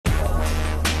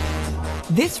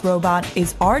This robot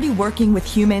is already working with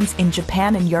humans in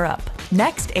Japan and Europe.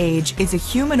 Next Age is a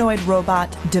humanoid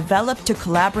robot developed to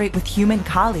collaborate with human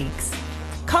colleagues.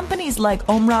 Companies like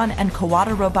Omron and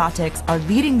Kawada Robotics are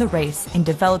leading the race in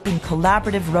developing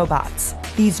collaborative robots.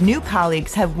 These new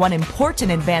colleagues have one important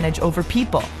advantage over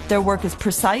people. Their work is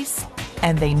precise,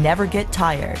 and they never get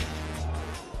tired.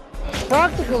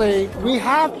 Practically, we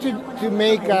have to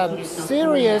make a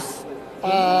serious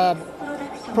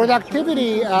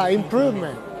productivity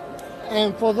improvement.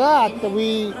 And for that,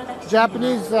 we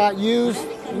Japanese use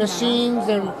machines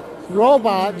and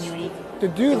robots to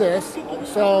do this.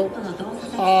 So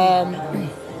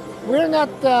we're not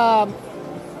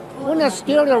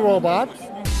scared of robots.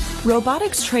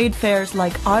 Robotics trade fairs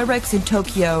like iREX in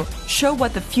Tokyo show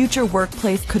what the future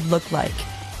workplace could look like.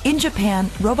 In Japan,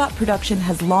 robot production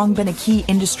has long been a key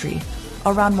industry.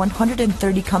 Around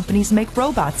 130 companies make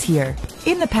robots here.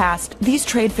 In the past, these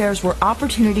trade fairs were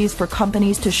opportunities for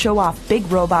companies to show off big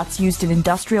robots used in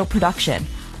industrial production.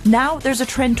 Now there's a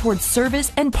trend towards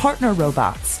service and partner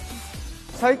robots.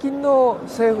 Recently,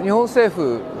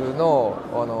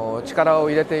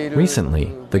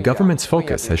 the government's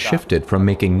focus has shifted from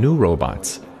making new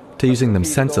robots to using them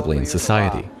sensibly in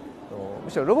society.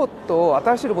 Where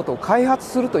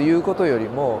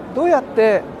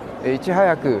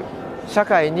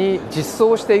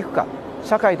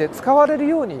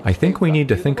I think we need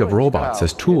to think of robots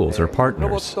as tools or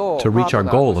partners to reach our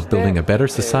goal of building a better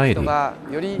society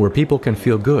where people can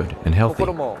feel good and healthy.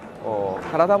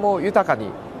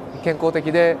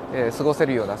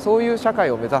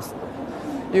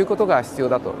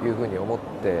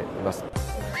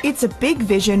 It's a big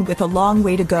vision with a long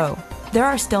way to go. There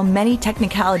are still many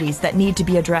technicalities that need to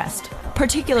be addressed,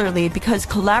 particularly because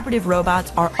collaborative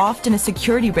robots are often a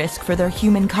security risk for their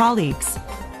human colleagues.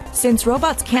 Since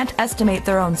robots can't estimate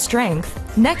their own strength,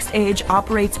 Next Age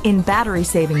operates in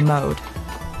battery-saving mode.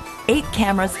 8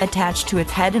 cameras attached to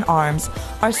its head and arms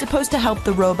are supposed to help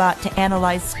the robot to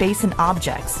analyze space and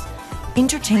objects.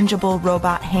 Interchangeable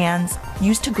robot hands,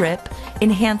 used to grip,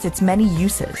 enhance its many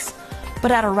uses.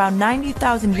 But at around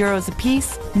 90,000 euros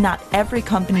apiece, not every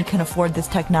company can afford this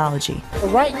technology.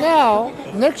 Right now,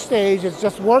 Next Stage is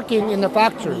just working in the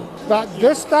factory. But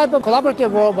this type of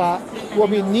collaborative robot will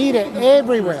be needed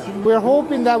everywhere. We're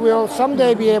hoping that we'll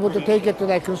someday be able to take it to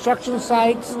like construction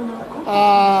sites,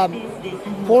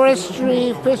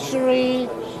 forestry, fishery,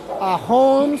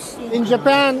 homes. In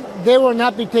Japan, they will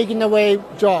not be taking away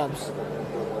jobs.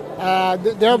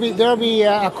 There'll be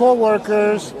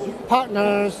co-workers,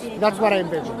 partners. That's what I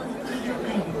envision.